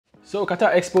So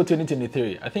Qatar Expo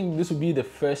 2023, I think this will be the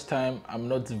first time I'm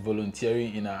not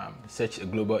volunteering in such a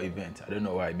global event. I don't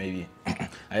know why, maybe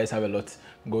I just have a lot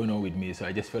going on with me, so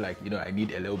I just feel like, I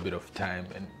need a little bit of time.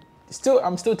 And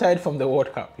I'm still tired from the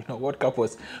World Cup. World Cup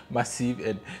was massive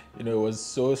and, it was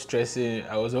so stressing.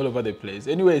 I was all over the place.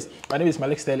 Anyways, my name is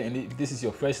Malik Style, and if this is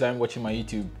your first time watching my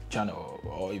YouTube channel,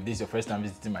 or if this is your first time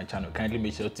visiting my channel, kindly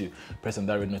make sure to press on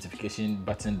that red notification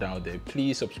button down there.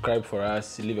 Please subscribe for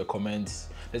us, leave a comment.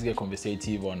 Let's get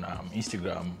conversative on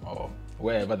Instagram or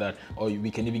wherever that, or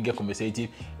we can even get conversative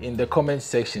in the comment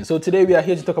section. So today we are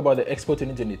here to talk about the Expo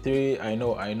 2023. I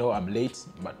know I'm late,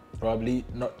 but probably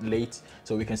not late,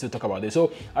 so we can still talk about this.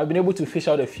 So I've been able to fish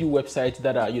out a few websites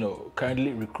that are,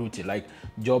 currently recruiting, like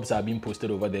jobs are being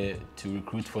posted over there to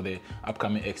recruit for the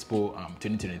upcoming Expo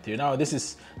 2023. Now this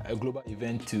is a global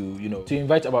event to, to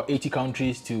invite about 80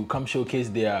 countries to come showcase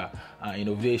their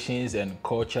innovations and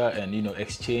culture and,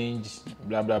 exchange,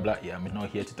 blah, blah, blah. Yeah, I'm not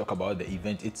here to talk about the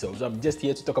event itself. So I'm just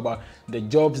here to talk about the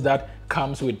jobs that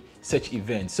comes with such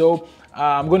events. So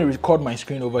I'm going to record my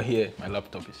screen over here. My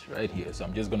laptop is right here, so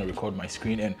I'm just going to record my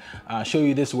screen and show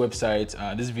you this website.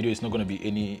 This video is not going to be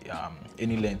any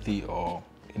lengthy or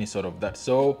any sort of that.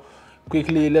 So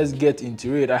quickly, let's get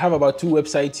into it. I have about 2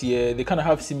 websites here. They kind of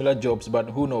have similar jobs, but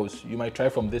who knows? You might try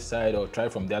from this side or try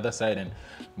from the other side, and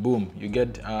boom, you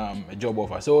get a job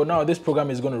offer. So now this program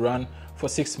is going to run for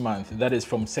 6 months. That is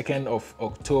from 2nd of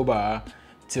October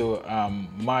till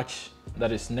March,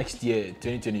 that is next year,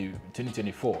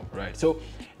 2024, right? So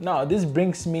now this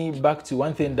brings me back to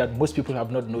one thing that most people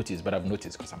have not noticed, but I've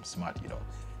noticed because I'm smart,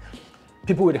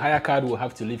 People with hire card will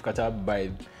have to leave Qatar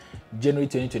by January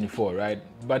 2024, right?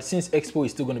 But since Expo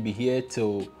is still going to be here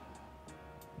till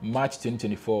March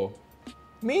 2024,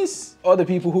 means all the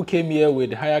people who came here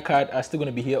with hire card are still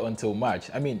going to be here until March.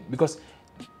 I mean, because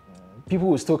people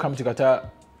will still come to Qatar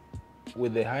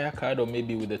with the hire card or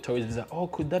maybe with the tourist visa. Oh,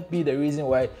 could that be the reason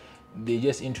why they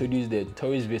just introduced the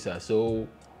tourist visa? So,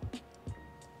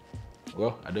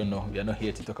 well, I don't know. We are not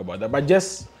here to talk about that, but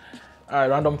just a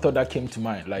random thought that came to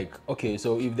mind. Like, okay,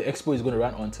 so if the Expo is going to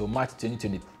run until March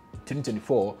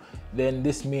 2024, then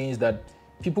this means that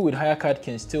people with hire card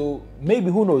can still,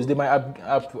 maybe, who knows, they might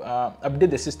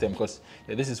update the system, because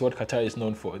this is what Qatar is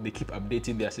known for. They keep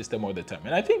updating their system all the time,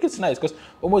 and I think it's nice because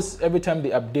almost every time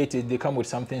they update it, they come with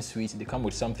something sweet. They come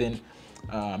with something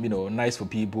nice for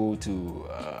people to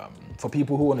for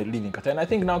people who want to live in Qatar. And I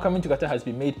think now coming to Qatar has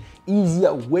been made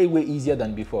easier, way easier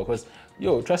than before, because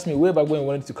trust me, way back when we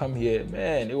wanted to come here,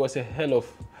 man, it was a hell of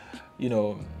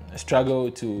a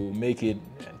struggle to make it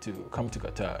and to come to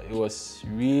Qatar. It was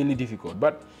really difficult,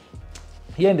 but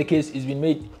here in the case, it's been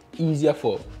made easier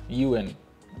for you and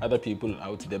other people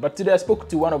out there. But today I spoke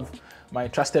to one of my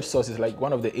trusted sources, like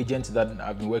one of the agents that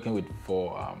I've been working with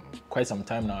for quite some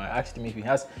time now. I asked him if he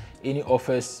has any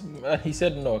offers, and he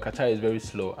said no, Qatar is very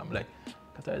slow. I'm like,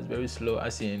 Qatar is very slow,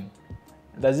 as in,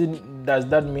 does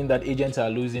that mean that agents are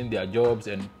losing their jobs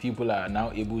and people are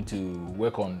now able to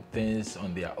work on things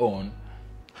on their own?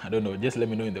 I don't know, just let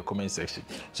me know in the comment section.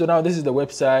 So now this is the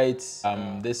website.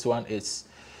 This one is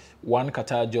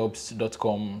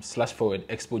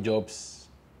onecqatarjobs.com/expojobs_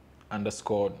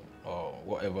 or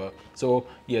whatever. So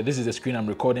yeah, this is the screen I'm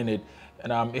recording it,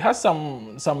 and it has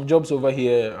some jobs over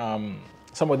here.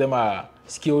 Some of them are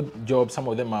skilled jobs, some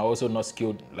of them are also not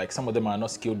skilled, like some of them are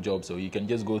not skilled jobs, so you can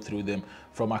just go through them.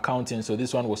 From accounting, so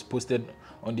this one was posted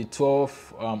on the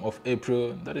 12th of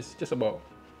April, that is just about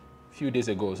few days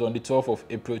ago. So on the 12th of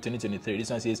April 2023, this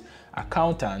one says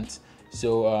accountant,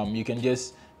 so you can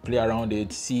just play around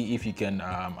it, see if you can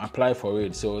apply for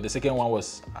it. So the second one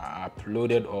was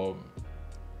uploaded or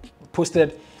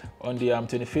posted on the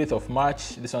 25th of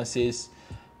March. This one says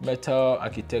metal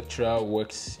architectural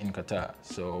works in Qatar.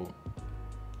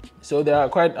 So there are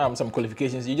quite some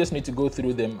qualifications. You just need to go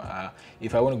through them.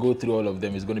 If I want to go through all of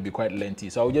them, it's going to be quite lengthy.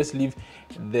 So I'll just leave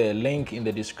the link in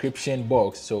the description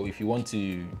box. So if you want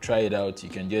to try it out, you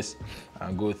can just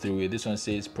go through it. This one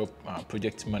says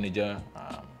project manager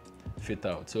fit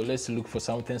out. So let's look for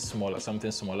something smaller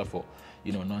for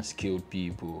non-skilled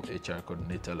people. HR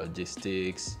coordinator,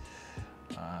 logistics,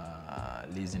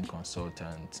 leasing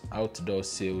consultant, outdoor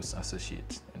sales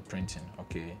associate, and printing.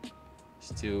 Okay.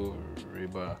 Steel,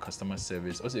 rubber, customer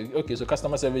service. Also, okay, so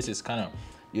customer service is kind of,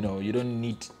 you don't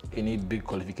need any big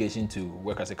qualification to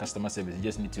work as a customer service. You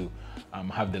just need to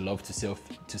have the love to serve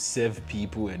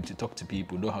people and to talk to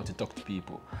people, know how to talk to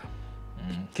people.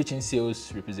 Kitchen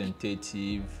sales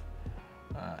representative,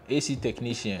 AC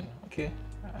technician. Okay,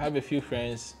 I have a few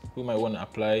friends who might want to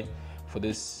apply for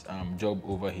this job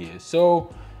over here. So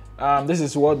this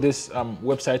is what this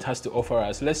website has to offer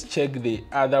us. Let's check the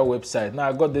other website. Now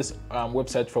I got this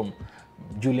website from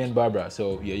Julian Barbara,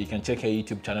 so yeah, you can check her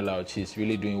YouTube channel out. She's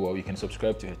really doing well. You can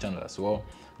subscribe to her channel as well,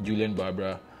 Julian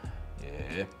Barbara.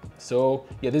 Yeah. So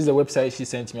yeah, this is the website she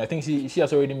sent me. I think she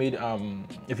has already made a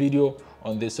video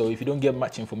on this, so if you don't get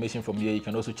much information from here, you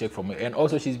can also check from her. And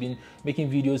also she's been making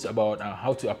videos about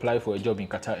how to apply for a job in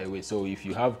Qatar Airways. So if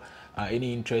you have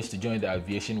any interest to join the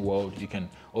aviation world, you can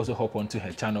also hop onto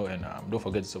her channel, and don't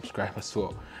forget to subscribe as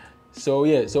well. So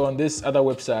yeah, so on this other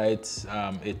website,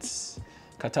 it's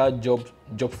Qatar Job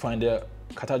Finder,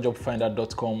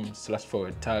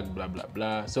 qatarjobfinder.com/tag blah blah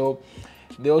blah. So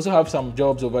they also have some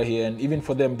jobs over here, and even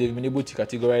for them, they've been able to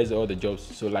categorize all the jobs.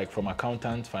 So like from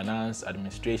accountant, finance,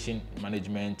 administration,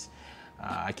 management,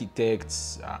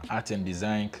 architects, art and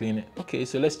design, cleaning. Okay,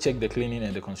 so let's check the cleaning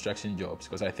and the construction jobs,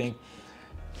 because I think,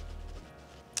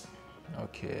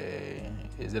 okay,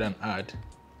 is it an ad?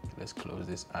 Let's close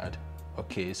this ad.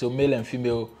 Okay, so male and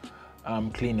female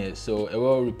cleaners. So a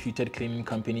well-reputed cleaning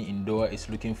company in Doha is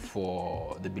looking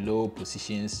for the below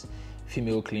positions: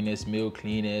 female cleaners, male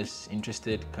cleaners.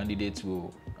 Interested candidates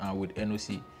will with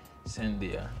NOC send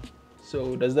there.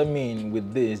 So does that mean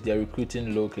with this they are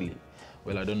recruiting locally?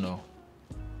 Well, I don't know,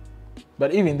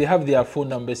 but even they have their phone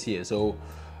numbers here. So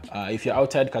if you're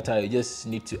outside Qatar, you just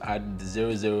need to add the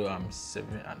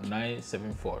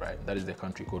 00974, right? That is the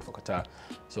country code for Qatar.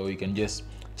 So you can just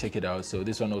check it out. So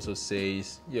this one also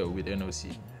says, yo, with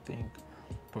NOC, I think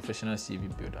professional CV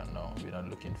builder. No, we're not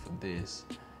looking for this.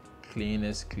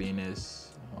 Cleaners.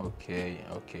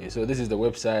 Okay. So this is the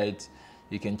website.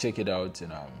 You can check it out.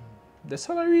 And the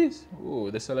salaries.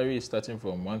 Oh, the salary is starting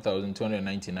from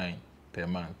 1,299 per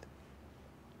month.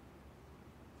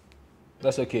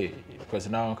 That's okay, because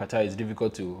now in Qatar it's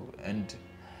difficult to end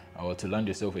or to land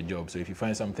yourself a job. So if you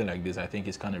find something like this, I think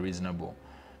it's kind of reasonable.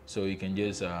 So you can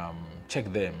just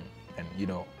check them and, you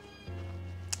know,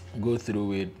 go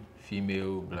through it.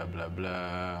 Female, blah blah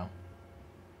blah.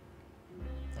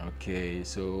 Okay,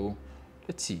 so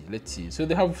let's see. So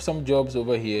they have some jobs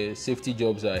over here. Safety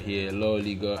jobs are here: law,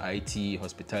 legal, IT,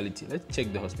 hospitality. Let's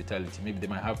check the hospitality. Maybe they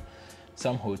might have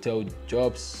some hotel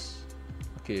jobs.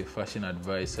 Okay, fashion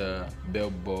advisor,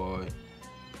 bellboy.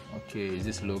 Okay, is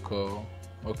this local?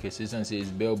 Okay, so this one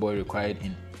says bellboy required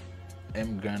in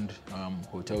M Grand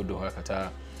Hotel Doha,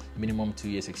 Qatar. Minimum 2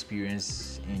 years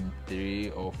experience in 3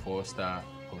 or 4-star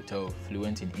hotel.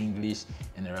 Fluent in English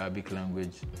and Arabic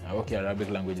language. Okay,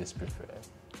 Arabic language is preferred.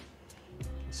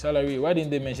 Salary, why didn't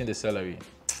they mention the salary?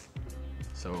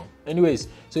 So anyways,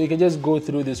 so you can just go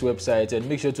through this website and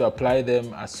make sure to apply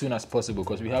them as soon as possible,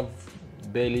 because we have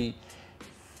barely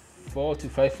 4 to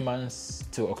 5 months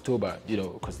to October, you know,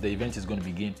 because the event is going to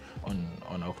begin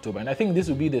on October. And I think this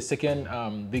will be the second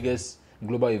biggest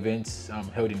global event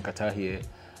held in Qatar here,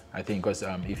 I think, because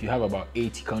if you have about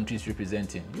 80 countries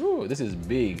representing, whoa, this is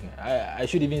big. I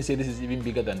should even say this is even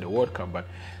bigger than the World Cup, but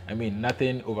I mean,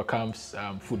 nothing overcomes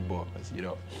football, you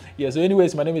know. Yeah, so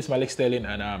anyways, my name is Malik Sterling,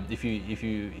 and if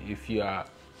you are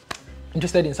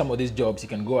interested in some of these jobs, you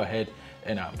can go ahead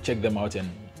and check them out, and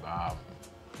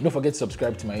don't forget to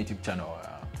subscribe to my YouTube channel.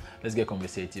 Let's get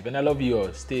conversative, and I love you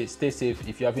all. Stay safe.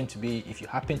 If you happen to be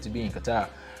in Qatar,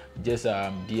 just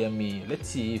DM me. Let's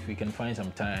see if we can find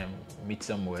some time, meet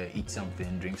somewhere, eat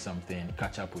something, drink something,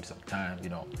 catch up with some time. You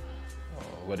know,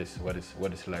 what is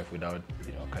life without,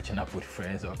 you know, catching up with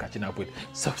friends or catching up with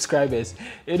subscribers?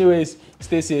 Anyways,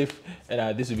 stay safe,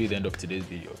 and this will be the end of today's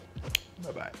video.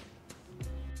 Bye bye.